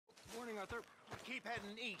Arthur. Keep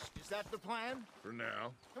heading east, is that the plan? For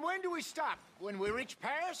now. And when do we stop? When we reach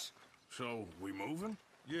Paris? So, we moving?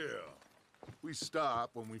 Yeah. We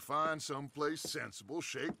stop when we find someplace sensible,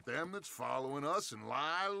 shake them that's following us, and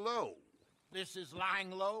lie low. This is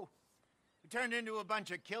lying low? We turned into a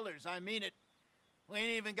bunch of killers, I mean it. We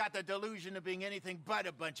ain't even got the delusion of being anything but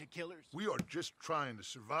a bunch of killers. We are just trying to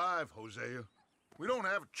survive, Hosea. We don't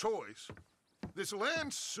have a choice. This'll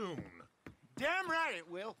end soon. Damn right it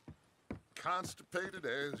will. Constipated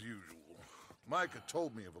as usual. Micah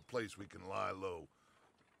told me of a place we can lie low.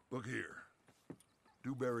 Look here.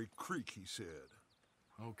 Dewberry Creek, he said.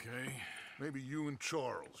 Okay. Maybe you and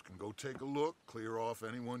Charles can go take a look, clear off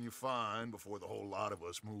anyone you find before the whole lot of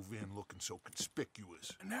us move in looking so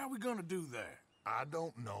conspicuous. And how we gonna do that? I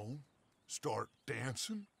don't know. Start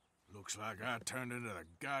dancing? Looks like I turned into the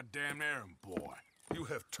goddamn errand boy. You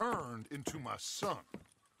have turned into my son.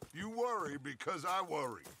 You worry because I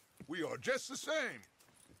worry. We are just the same.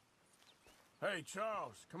 Hey,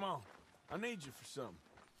 Charles, come on. I need you for something.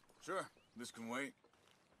 Sure, this can wait.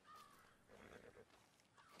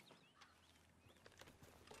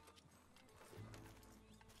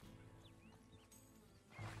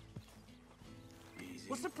 Easy.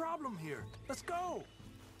 What's the problem here? Let's go!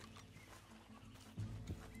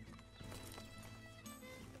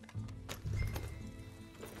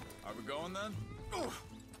 Are we going then? Oof.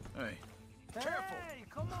 Hey. Careful! Hey,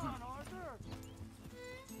 come on, Arthur.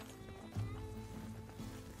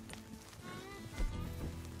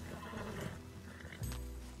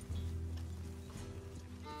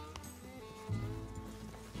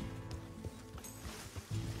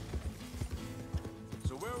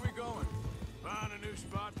 So where are we going? Find a new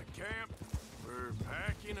spot to camp. We're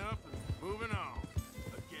packing up and moving on.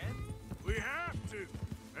 Again? We have to,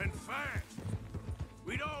 and fast.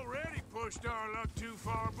 We'd already pushed our luck too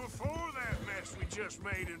far before that mess we just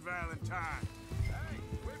made in Valentine. Hey,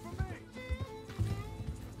 wait for me!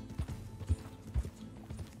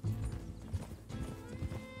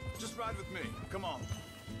 Just ride with me. Come on.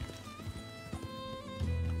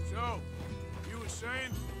 So, you were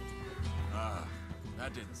saying?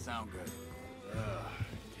 That didn't sound good.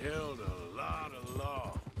 Killed a lot of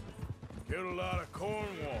law. Killed a lot of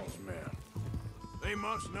Cornwall's men. They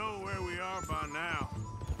must know where we are by now.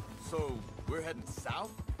 So, we're heading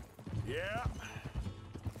south? Yeah.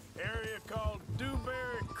 Area called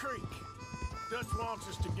Dewberry Creek. Dutch wants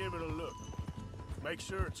us to give it a look. Make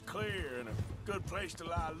sure it's clear and a good place to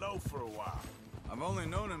lie low for a while. I've only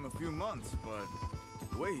known him a few months, but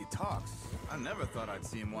the way he talks, I never thought I'd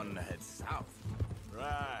see him wanting to head south.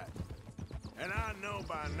 Right. And I know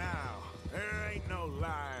by now, there ain't no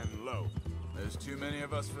lying low. There's too many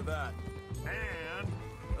of us for that. And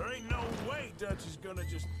there ain't no way Dutch is gonna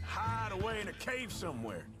just hide away in a cave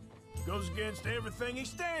somewhere. Goes against everything he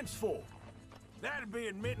stands for. That'd be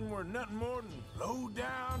admitting we're nothing more than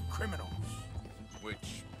low-down criminals.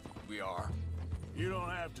 Which we are. You don't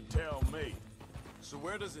have to tell me. So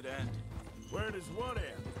where does it end? Where does what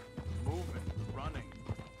end? Moving, running.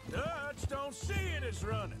 Dutch don't see it as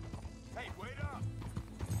running. Hey, wait up!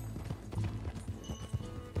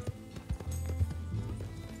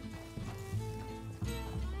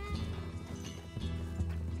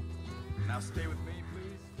 Now stay with me,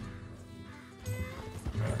 please.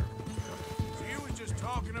 So you was just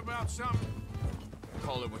talking about something?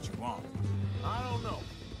 Call it what you want. I don't know.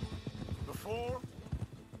 Before,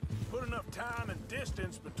 put enough time and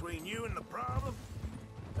distance between you and the problem,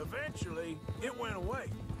 eventually it went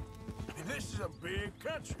away. I mean, this is a big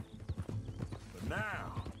country. But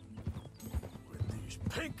now, with these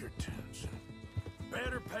Pinkertons,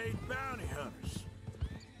 better paid bounty hunters.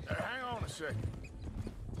 Hang on a second.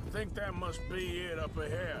 I think that must be it up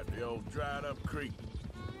ahead, the old dried-up creek.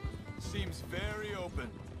 Seems very open.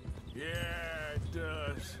 Yeah, it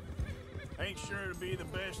does. Ain't sure to be the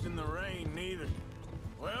best in the rain, neither.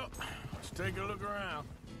 Well, let's take a look around.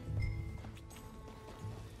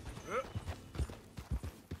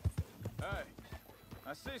 Hey,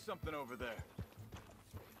 I see something over there.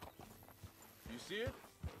 You see it?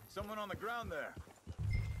 Someone on the ground there.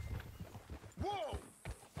 Whoa!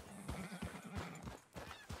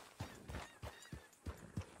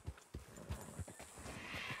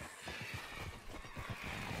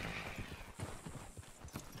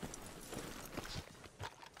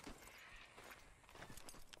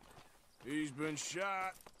 He's been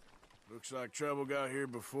shot. Looks like trouble got here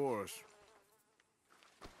before us.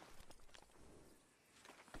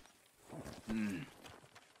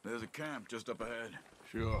 There's a camp just up ahead.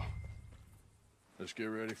 Sure. Let's get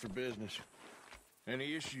ready for business.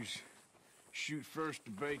 Any issues? Shoot first,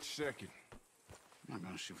 debate second. I'm not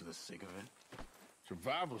gonna shoot for the sake of it.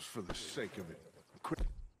 Survival's for the sake of it.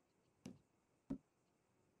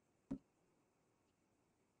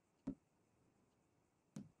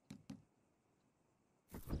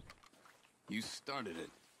 You started it.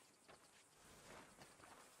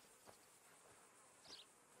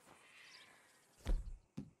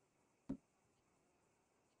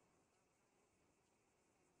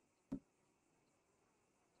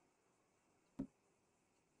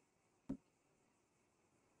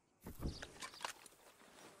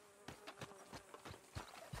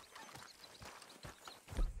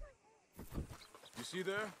 You see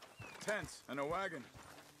there? Tents and a wagon.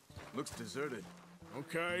 Looks deserted.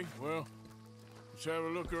 Okay, well, let's have a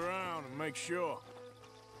look around and make sure.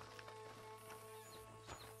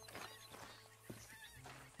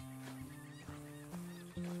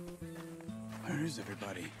 Where is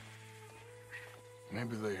everybody?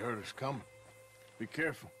 Maybe they heard us coming. Be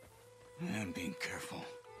careful. I'm being careful.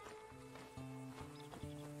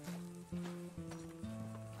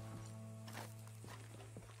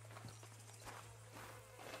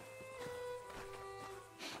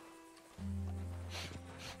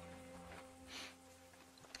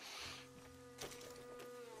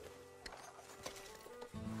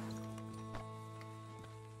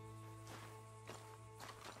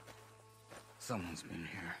 Someone's been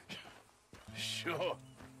here. Sure.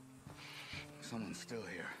 Someone's still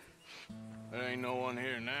here. There ain't no one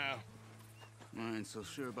here now. I ain't so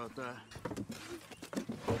sure about that.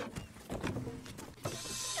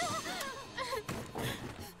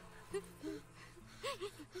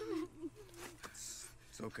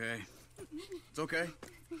 It's okay. It's okay.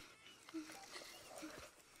 You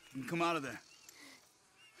can come out of there.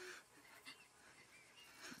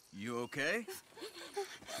 You okay?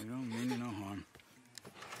 You don't mean you no harm.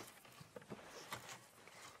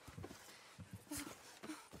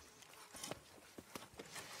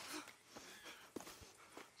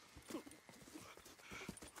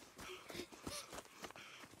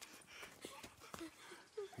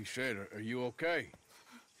 He said, are you okay?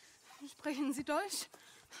 Sprechen Sie Deutsch?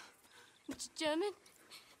 German?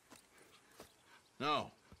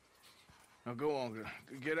 No. Now go on,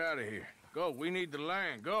 get out of here. Go, we need the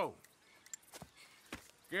land, go.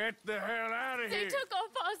 Get the hell out of They here! took our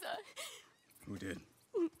father. Who did?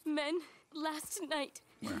 Men, last night.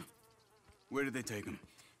 Where? Where did they take him?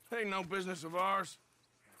 Ain't no business of ours.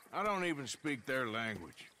 I don't even speak their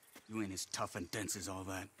language. You ain't as tough and dense as all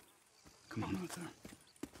that. Come on, Arthur.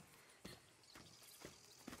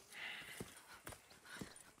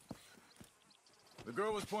 The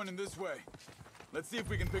girl was pointing this way. Let's see if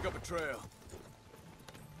we can pick up a trail.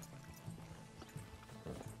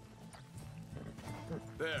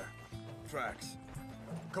 There. Tracks.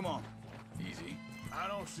 Come on. Easy. I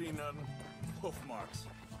don't see nothing. Hoof marks.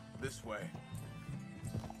 This way.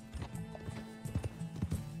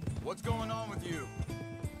 What's going on with you?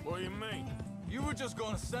 What do you mean? You were just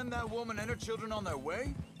gonna send that woman and her children on their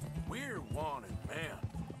way? We're wanted, man.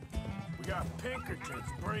 We got Pinkertons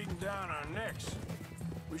breathing down our necks.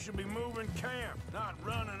 We should be moving camp, not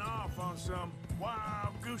running off on some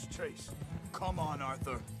wild goose chase. Come on,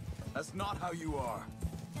 Arthur. That's not how you are.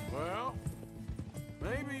 Well,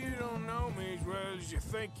 maybe you don't know me as well as you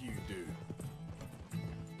think you do.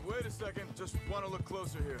 Wait a second. Just want to look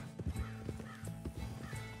closer here.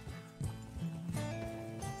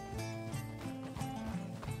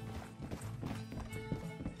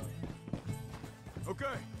 Okay.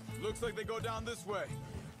 Looks like they go down this way.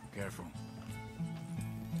 Careful.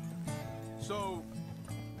 So,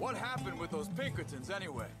 what happened with those Pinkertons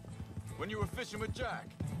anyway? When you were fishing with Jack?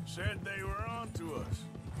 Said they were on to us.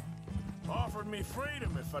 Offered me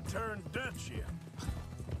freedom if I turned Dutch yet.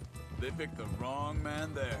 They picked the wrong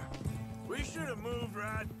man there. We should have moved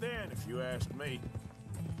right then, if you asked me.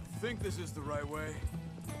 Think this is the right way?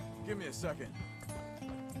 Give me a second.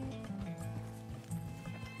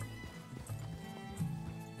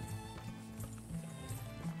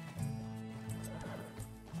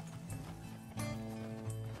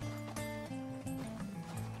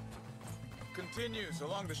 Continues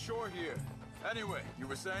along the shore here. Anyway, you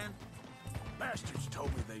were saying? Bastards told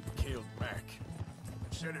me they'd killed Mac.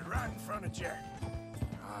 Said it right in front of Jack.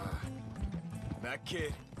 That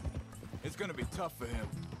kid. It's gonna be tough for him.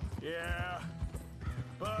 Yeah,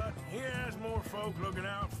 but he has more folk looking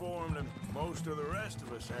out for him than most of the rest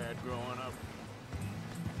of us had growing up.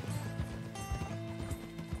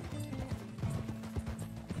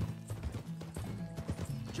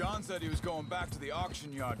 John said he was going back to the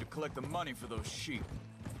auction yard to collect the money for those sheep.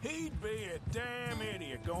 He'd be a damn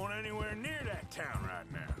idiot going anywhere near that town right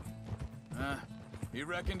now. He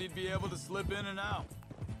reckoned he'd be able to slip in and out.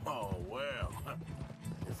 Oh, well.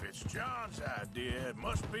 If If it's John's idea, it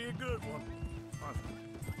must be a good one.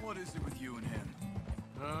 What is it with you and him?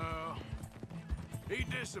 He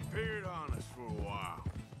disappeared on us for a while.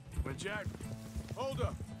 But Jack... Hold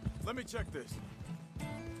up. Let me check this.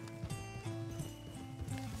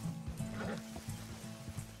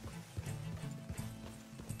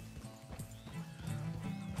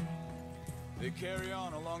 They carry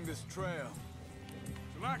on along this trail.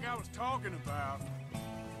 So like I was talking about,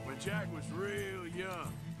 when Jack was real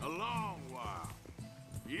young, a long while.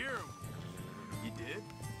 A year ago. You did?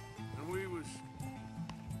 And we was...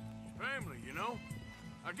 family, you know?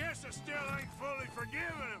 I guess I still ain't fully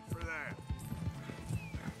forgiven him for that.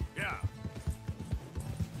 Yeah.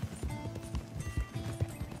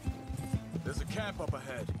 There's a camp up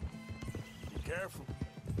ahead. Be careful.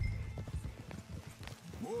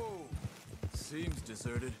 Whoa! Seems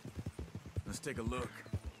deserted. Let's take a look.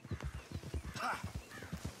 Ha!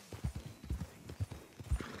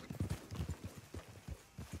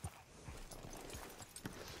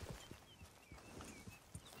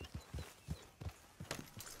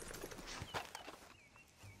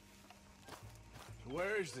 So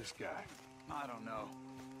where is this guy? I don't know.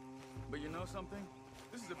 But you know something?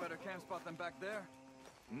 This is a better camp spot than back there.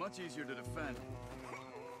 Much easier to defend.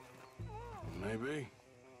 Maybe.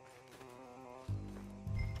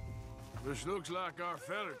 This looks like our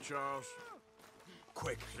feller, Charles.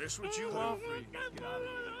 Quick. Is this what you want?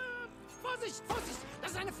 Vorsicht, Vorsicht!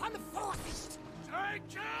 Das ist eine Falle! Vorsicht! Take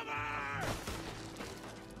cover!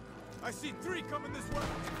 I see 3 coming this way.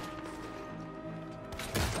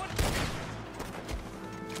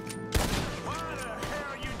 Why the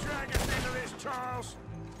hell you drag us into this, Charles?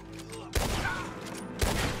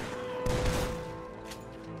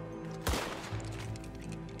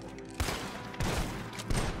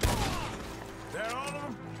 That all of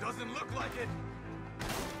them? Doesn't look like it.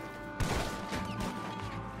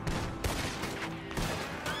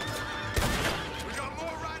 We got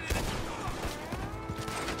more right in it.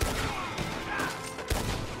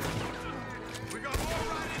 We got more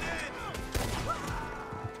riding in.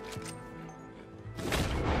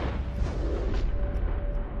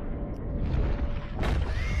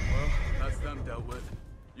 Well, that's them dealt with.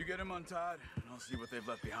 You get them untied, and I'll see what they've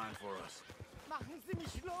left behind for us. Machen Sie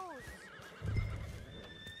mich los!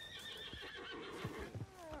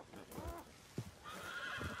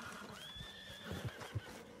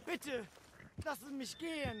 Bitte, lassen Sie mich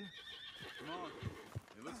gehen! Come on.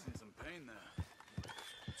 You look in some pain there.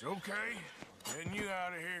 It's okay. Getting you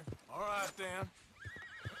out of here. All right, then.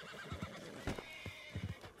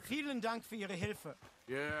 Vielen Dank für Ihre Hilfe.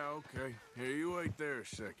 Yeah, okay. Here, you wait there a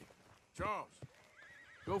second. Charles,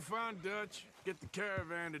 go find Dutch. Get the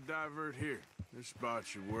caravan to divert here. This spot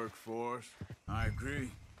should work for us. I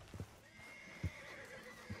agree.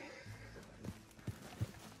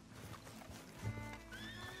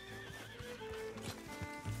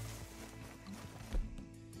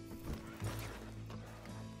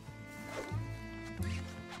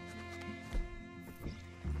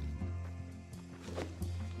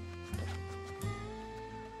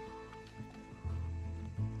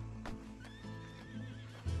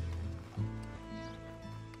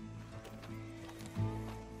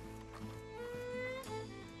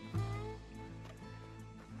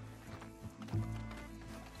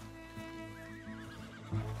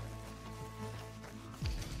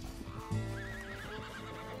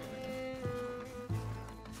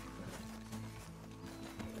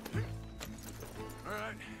 All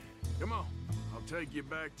right, come on. I'll take you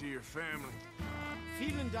back to your family.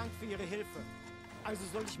 Vielen Dank für Ihre Hilfe. Also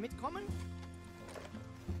soll ich mitkommen?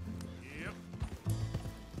 Yep.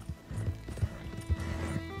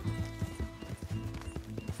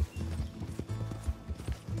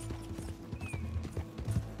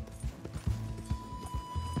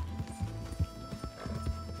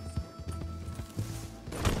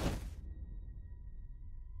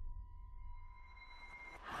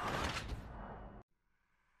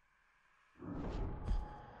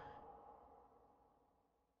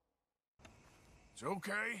 It's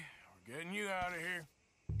okay. We're getting you out of here.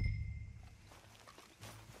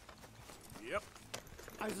 Yep.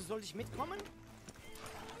 Also soll ich mitkommen?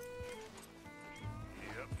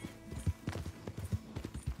 Yep.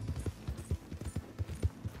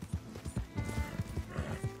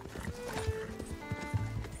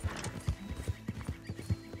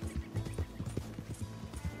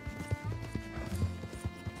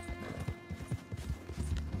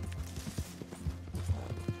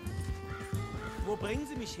 Wo bringen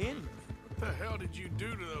Sie mich hin? What the hell did you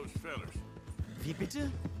do to those fellers? Wie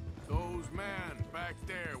bitte? Those men back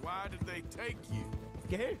there, why did they take you?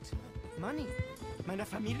 Geld. Money. Meiner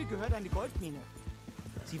Familie gehört eine Goldmine.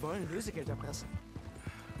 Sie wollen Lösegeld erpressen.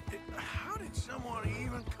 How did someone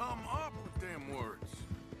even come up with them words?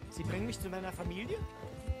 Sie bringen mich zu meiner Familie?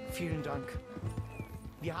 Vielen Dank.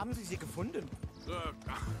 Wie haben Sie sie gefunden? Look,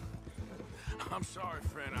 I'm sorry,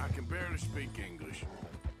 friend. I can barely speak English.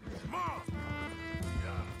 Come on!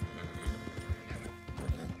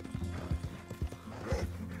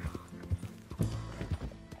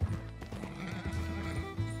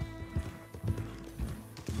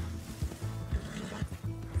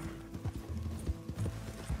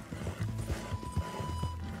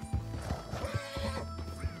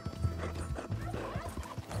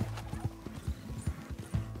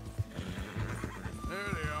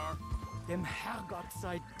 There they are. Dem Herrgott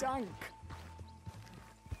sei Dank.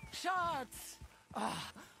 Schatz!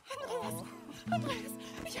 Andreas,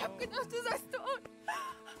 ich hab gedacht, du seist tot.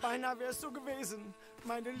 Beinahe wärst du gewesen.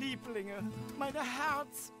 Meine Lieblinge. Meine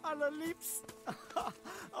Herz allerliebsten.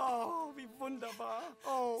 Oh, wie wunderbar.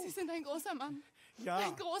 Oh, Sie sind ein großer Mann. ja.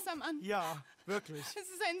 Ein großer Mann. Ja, wirklich. Es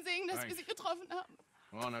ist ein Segen, dass wir Sie getroffen haben.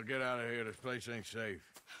 Come on, now get out of here. This place ain't safe.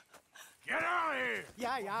 Get out of here!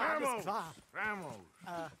 Ja, ja, alles klar. Vamos!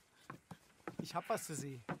 Ich hab was für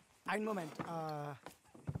Sie. Einen Moment.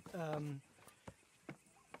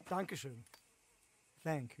 Dankeschön.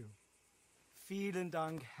 Thank you. Vielen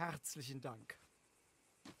Dank, herzlichen Dank.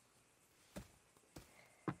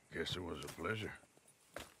 Guess it was a pleasure.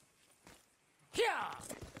 Ja!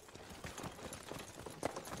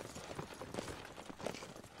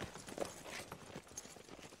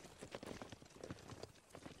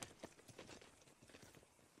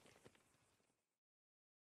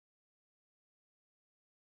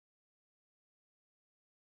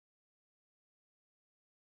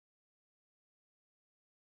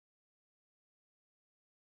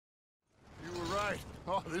 You were right.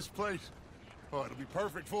 Oh, this place. Oh, it'll be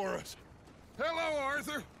perfect for us. Hello,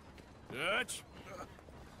 Arthur. Dutch?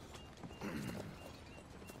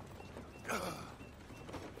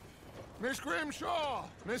 Miss Grimshaw,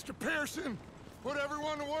 Mr. Pearson, put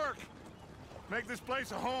everyone to work. Make this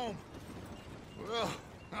place a home. Well,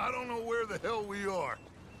 I don't know where the hell we are,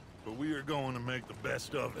 but we are going to make the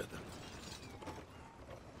best of it.